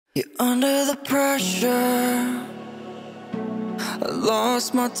You're under the pressure. I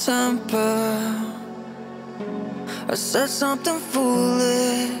lost my temper. I said something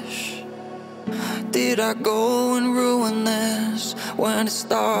foolish. Did I go and ruin this? When it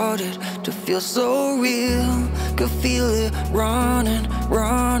started to feel so real, could feel it running,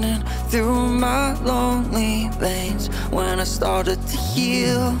 running through my lonely veins. When I started to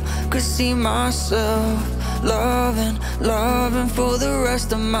heal, could see myself loving, loving for the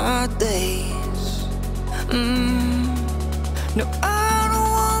rest of my days. No, I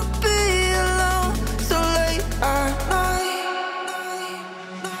don't wanna be alone so late at night.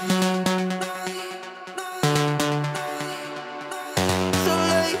 So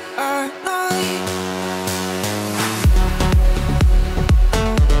late at night.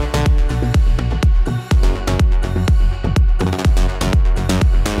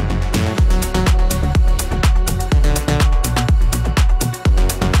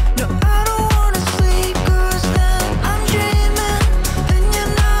 No, I don't wanna sleep 'cause then I'm dreaming, and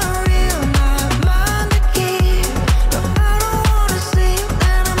you're not real, not mine to keep. No, I don't wanna sleep,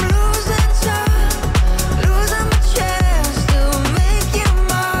 then I'm losing time, losing my chance to make you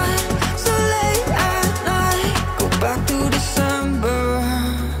mine. So late at night, go back to December,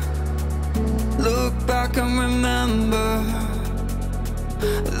 look back and remember.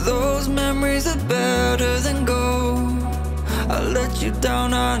 Those memories are better than gold. I let you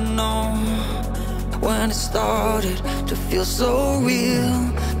down, I know. When it started to feel so real,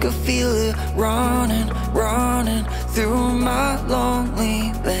 could feel it running, running through my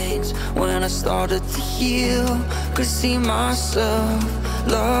lonely veins. When I started to heal, could see myself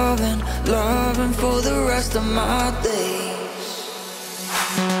loving, loving for the rest of my days.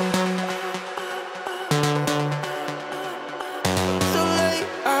 So late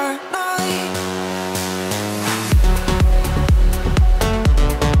at night.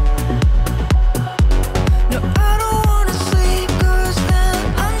 No, I don't wanna sleep 'cause then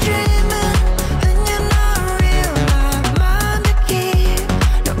I'm dreaming, and you're not real, not mine to keep.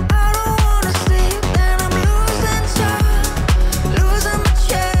 No, I don't wanna sleep, then I'm losing time, losing my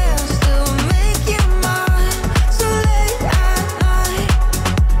chance to make you mine. So late at night.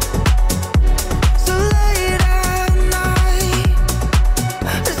 So late at night.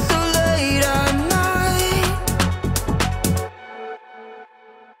 It's so late at night.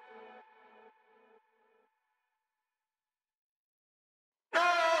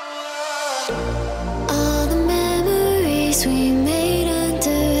 All the memories we made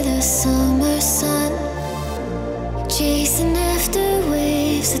under the summer sun, chasing after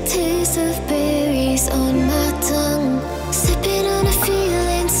waves, the taste of berries on my tongue, sipping on a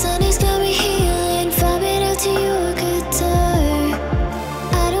feeling, sunny's got me healing, vibing out to your guitar.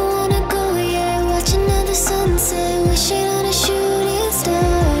 I don't wanna go yet, watch another sunset, wishing on a shooting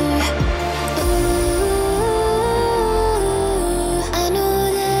star. Ooh, I know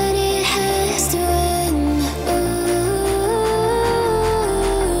that it has to end. Ooh,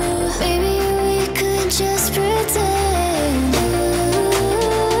 maybe we could just pretend.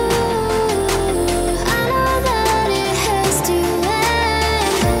 Ooh,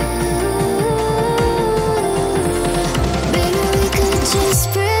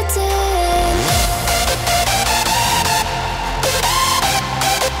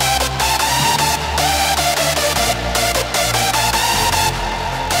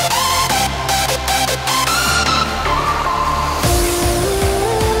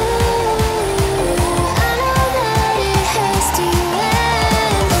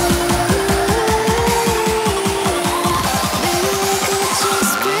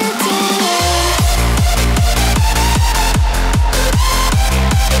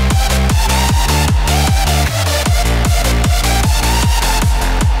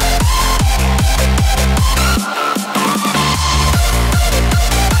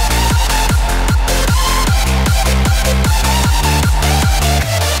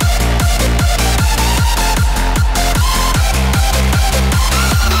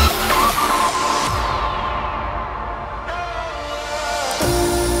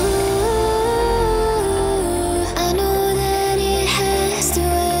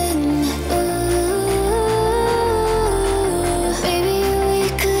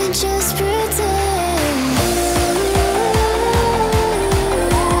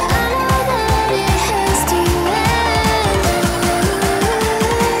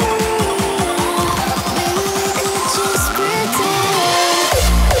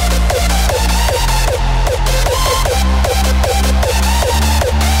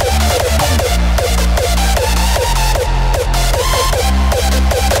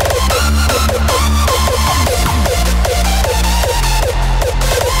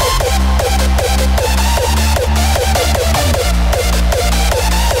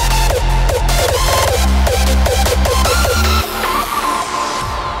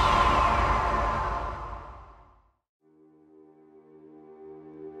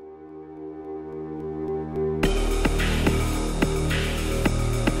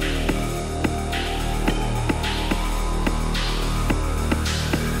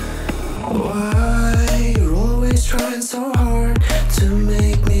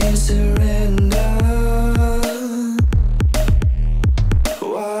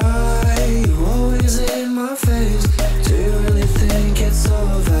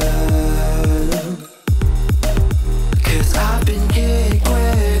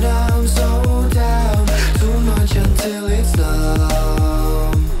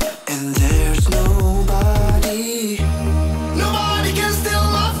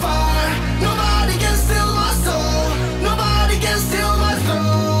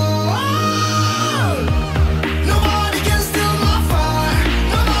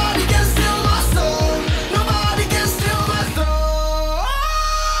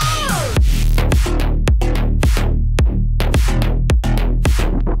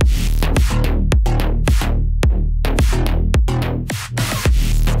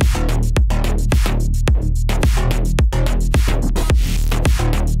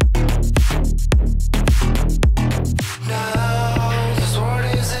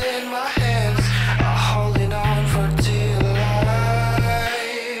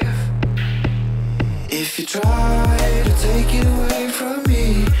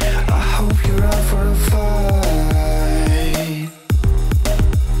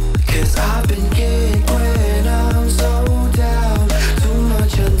 'Cause I've